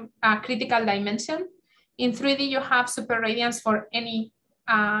some critical dimension. In 3D, you have superradiance for any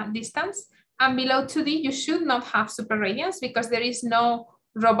distance. And below 2D, you should not have superradiance because there is no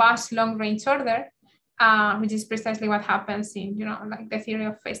robust long range order, which is precisely what happens in, like the theory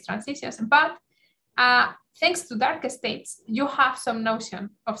of phase transitions. But thanks to dark states, you have some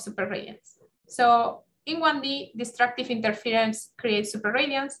notion of superradiance. So in 1D, destructive interference creates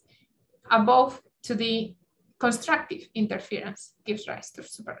superradiance. Above 2D, constructive interference gives rise to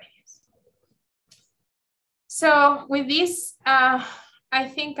superradiance. So with this, I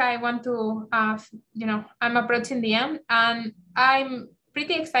think I want to, I'm approaching the end, and I'm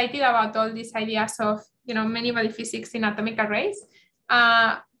pretty excited about all these ideas of, many body physics in atomic arrays,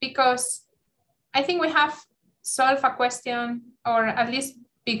 because I think we have solved a question, or at least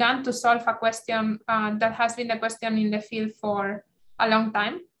begun to solve a question that has been the question in the field for a long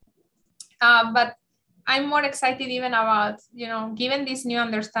time. But I'm more excited even about, given this new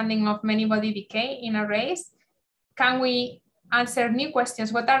understanding of many body decay in arrays, can we answer new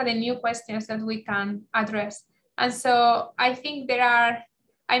questions? What are the new questions that we can address? And so I think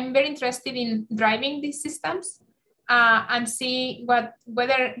I'm very interested in driving these systems and see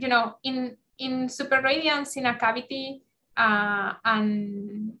whether, in superradiance in a cavity,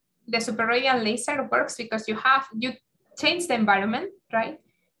 and the superradiant laser works because you change the environment, right?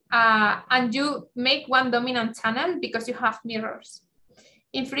 And you make one dominant channel because you have mirrors.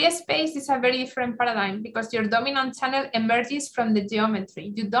 In free space, it's a very different paradigm because your dominant channel emerges from the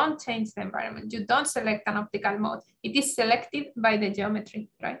geometry. You don't change the environment. You don't select an optical mode. It is selected by the geometry,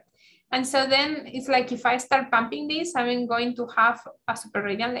 right? And so then it's like, if I start pumping this, I'm going to have a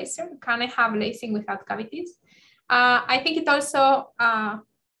superradiant laser. Can I have lasing without cavities? I think it also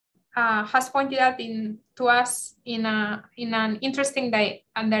has pointed out to us in an interesting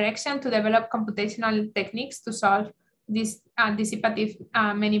direction to develop computational techniques to solve this dissipative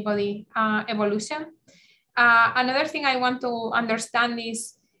many-body evolution. Another thing I want to understand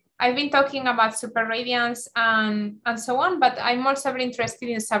is, I've been talking about superradiance and so on, but I'm also very interested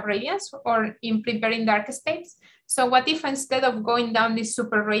in subradiance or in preparing dark states. So what if instead of going down this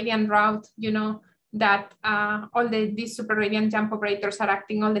superradiant route, that all these superradiant jump operators are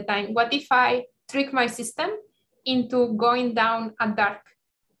acting all the time, what if I trick my system into going down a dark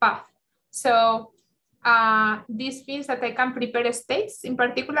path? So this means that I can prepare states, in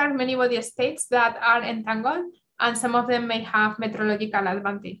particular many body states that are entangled, and some of them may have metrological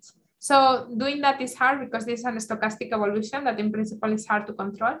advantage. So doing that is hard because this is an stochastic evolution that in principle is hard to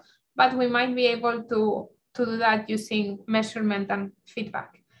control, but we might be able to do that using measurement and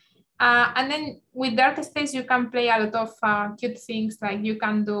feedback. And then with dark states, you can play a lot of cute things, like you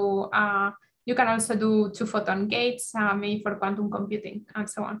can also do 2-photon gates, maybe for quantum computing and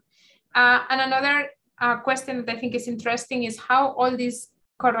so on. And another question that I think is interesting is how all this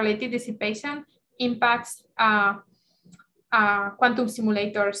correlated dissipation impacts quantum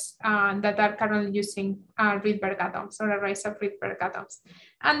simulators that are currently using Rydberg atoms or arrays of Rydberg atoms.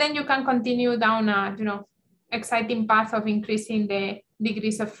 And then you can continue down a exciting path of increasing the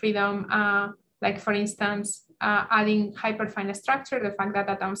degrees of freedom, like for instance, adding hyperfine structure, the fact that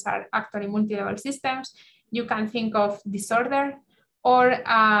atoms are actually multi-level systems. You can think of disorder, or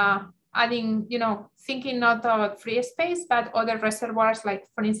adding, thinking not about free space, but other reservoirs, like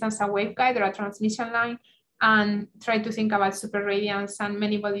for instance, a waveguide or a transmission line, and try to think about superradiance and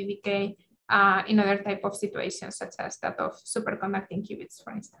many-body decay in other type of situations, such as that of superconducting qubits,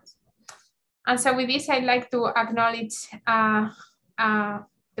 for instance. And so with this, I'd like to acknowledge the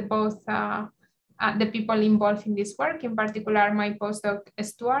people involved in this work, in particular my postdoc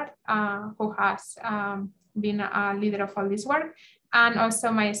Stuart, who has been a leader of all this work, and also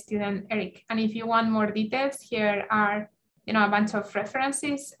my student Eric. And if you want more details, here are a bunch of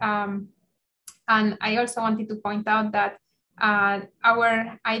references. And I also wanted to point out that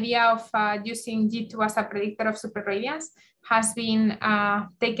our idea of using G2 as a predictor of superradiance has been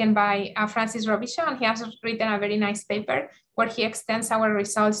taken by Francis Robichaud, and he has written a very nice paper where he extends our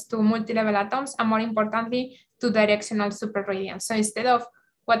results to multi-level atoms, and more importantly, to directional superradiance. So instead of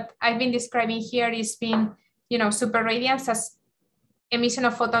what I've been describing here is being, superradiance as emission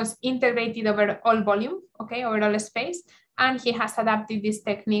of photons integrated over all volume, over all space. And he has adapted this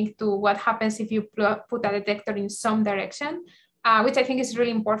technique to what happens if you put a detector in some direction, which I think is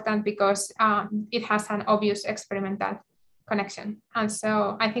really important because it has an obvious experimental connection. And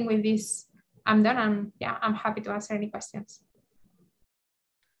so I think with this, I'm done. And yeah, I'm happy to answer any questions.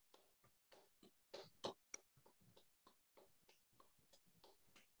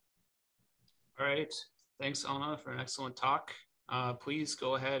 All right. Thanks, Ana, for an excellent talk. Please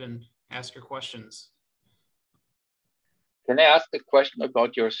go ahead and ask your questions. Can I ask a question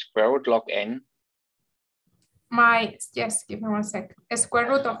about your square root log n? Yes, give me 1 sec. A square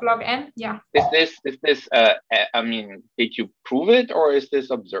root of log n, yeah. Is this I mean, did you prove it or is this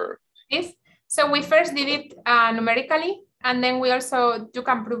observed? So we first did it numerically, and then you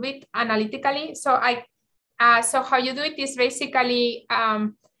can prove it analytically. So so how you do it is basically,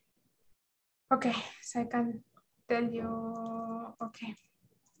 okay, so I can tell you, okay.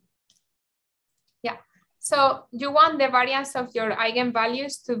 Yeah, So you want the variance of your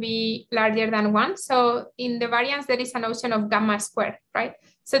eigenvalues to be larger than 1. So in the variance, there is a notion of gamma squared, right?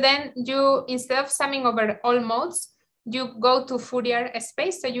 So then you, instead of summing over all modes, you go to Fourier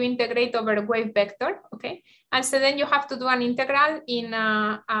space. So you integrate over wave vector, okay? And so then you have to do an integral in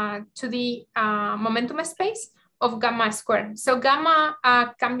to the momentum space of gamma squared. So gamma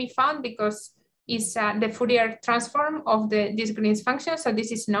can be found because it's the Fourier transform of this Green's function. So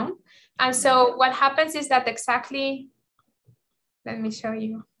this is known. And so what happens is that exactly, let me show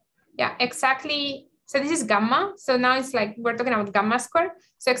you. Yeah, exactly. So this is gamma. So now it's like, we're talking about gamma squared.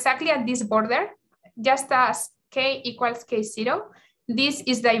 So exactly at this border, just as k equals k0, this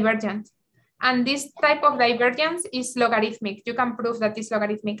is divergent. And this type of divergence is logarithmic. You can prove that it's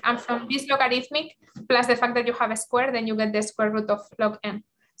logarithmic. And from this logarithmic, plus the fact that you have a square, then you get the square root of log n.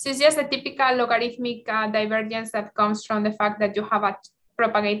 So it's just a typical logarithmic divergence that comes from the fact that you have a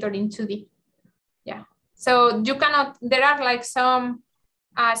propagator in 2D. Yeah. So you cannot, there are like some,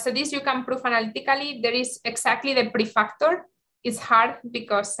 so this you can prove analytically. There is exactly the prefactor. It's hard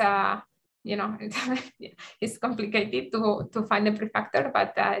because, you know, it's complicated to find the prefactor,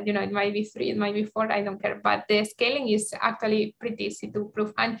 but, you know, it might be 3, it might be 4, I don't care. But the scaling is actually pretty easy to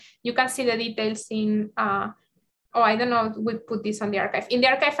prove. And you can see the details in, oh, I don't know, we put this on the archive. In the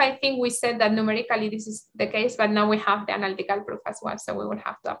archive, I think we said that numerically this is the case, but now we have the analytical proof as well. So we will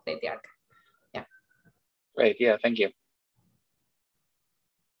have to update the archive. Yeah. Great, yeah, thank you.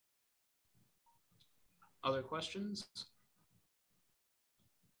 Other questions?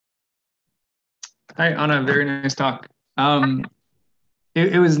 Hi, Ana, very nice talk.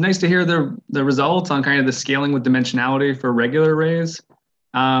 It was nice to hear the results on kind of the scaling with dimensionality for regular arrays.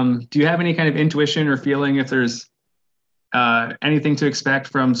 Do you have any kind of intuition or feeling if there's anything to expect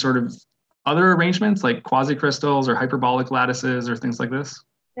from sort of other arrangements like quasi-crystals or hyperbolic lattices or things like this?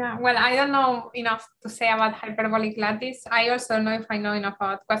 Yeah, well, I don't know enough to say about hyperbolic lattice. I also don't know if I know enough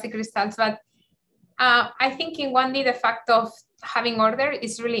about quasi-crystals, but I think in 1D, the fact of having order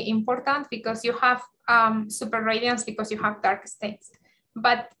is really important because you have superradiance because you have dark states.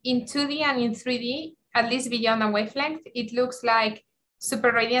 But in 2D and in 3D, at least beyond a wavelength, it looks like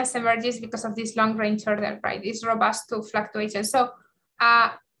superradiance emerges because of this long range order, right? It's robust to fluctuation. So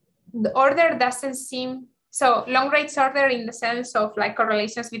the order doesn't seem, so long range order in the sense of like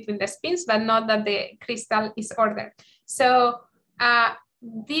correlations between the spins, but not that the crystal is ordered. So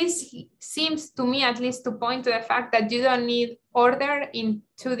this seems to me at least to point to the fact that you don't need order in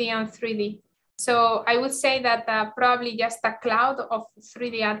 2D and 3D. So I would say that probably just a cloud of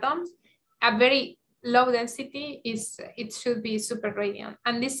 3D atoms, a very low density it should be superradiant.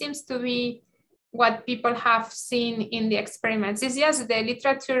 And this seems to be what people have seen in the experiments. It's just the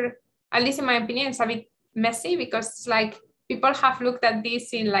literature, at least in my opinion, is a bit messy because it's like people have looked at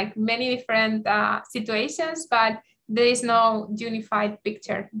this in like many different situations, but there is no unified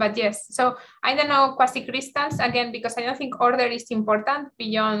picture. But yes, so I don't know quasi-crystals, again, because I don't think order is important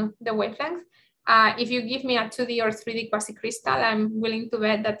beyond the wavelength. If you give me a 2D or 3D quasi-crystal, I'm willing to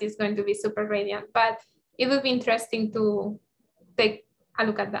bet that it's going to be super radiant, but it would be interesting to take a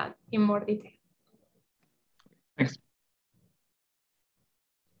look at that in more detail. Thanks.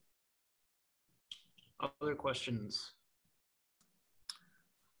 Other questions?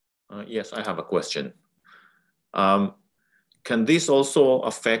 Yes, I have a question. Can this also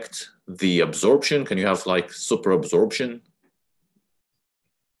affect the absorption? Can you have like super absorption?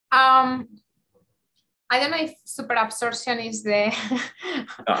 I don't know if super absorption is the.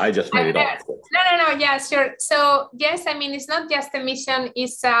 I just made it up. No. Yeah, sure. So yes, I mean, it's not just emission,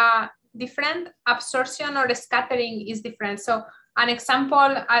 it's different. Absorption or scattering is different. So an example,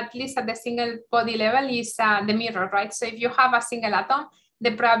 at least at the single body level, is the mirror, right? So if you have a single atom,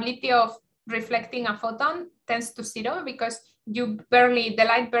 the probability of reflecting a photon tends to 0 because the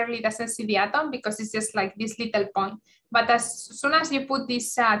light barely doesn't see the atom because it's just like this little point. But as soon as you put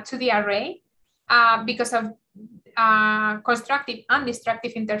this to the array, because of constructive and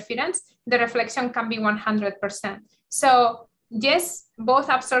destructive interference, the reflection can be 100%. So yes, both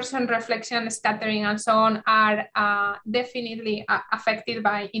absorption, reflection, scattering, and so on are definitely affected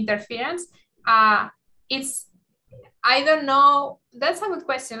by interference. I don't know, that's a good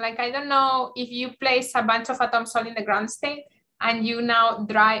question. Like, I don't know if you place a bunch of atoms all in the ground state and you now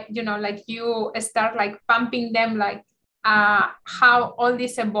like you start like pumping them, like how all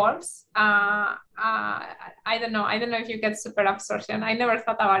this evolves. I don't know if you get super absorption. I never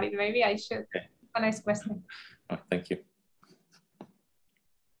thought about it. Maybe I should. Okay. A nice question. Oh, thank you.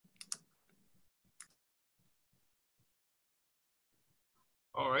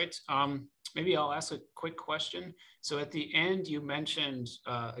 All right. right. Maybe I'll ask a quick question. So at the end, you mentioned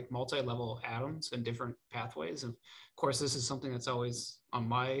like multi-level atoms and different pathways. And of course, this is something that's always on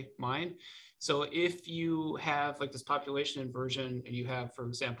my mind. So if you have like this population inversion and you have, for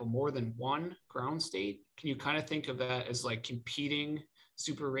example, more than one ground state, can you kind of think of that as like competing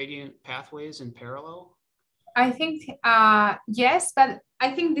superradiant pathways in parallel? I think yes, but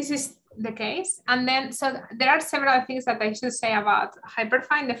I think this is the case. And then, so there are several things that I should say about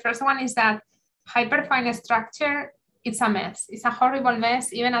hyperfine. The first one is that hyperfine structure, it's a mess. It's a horrible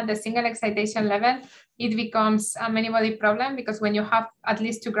mess. Even at the single excitation level, it becomes a many-body problem, because when you have at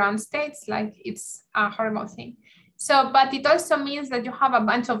least 2 ground states, like, it's a horrible thing. So, but it also means that you have a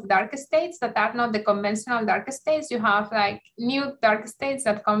bunch of dark states that are not the conventional dark states. You have like new dark states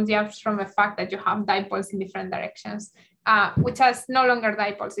that come just from the fact that you have dipoles in different directions, which has no longer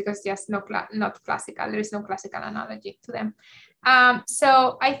dipoles because just not classical. There is no classical analogy to them.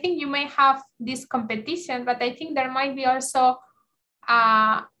 So I think you may have this competition, but I think there might be also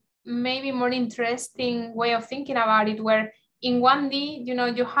maybe more interesting way of thinking about it, where in 1D, you know,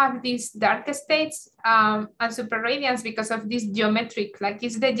 you have these dark states and superradiance because of this geometric, like,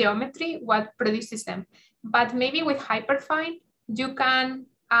 it's the geometry what produces them. But maybe with hyperfine, you can,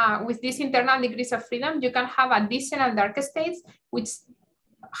 with these internal degrees of freedom, you can have additional dark states, which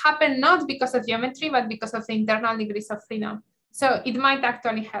happen not because of geometry, but because of the internal degrees of freedom. So it might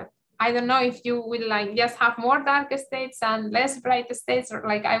actually help. I don't know if you will like just have more dark states and less bright states, or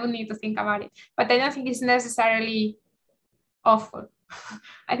like, I would need to think about it. But I don't think it's necessarily awful.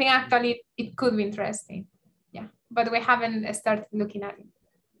 I think actually it could be interesting. Yeah, but we haven't started looking at it.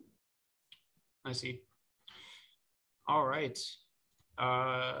 I see. All right.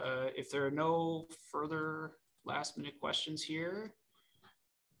 If there are no further last minute questions here,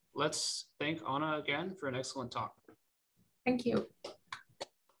 let's thank Ana again for an excellent talk. Thank you.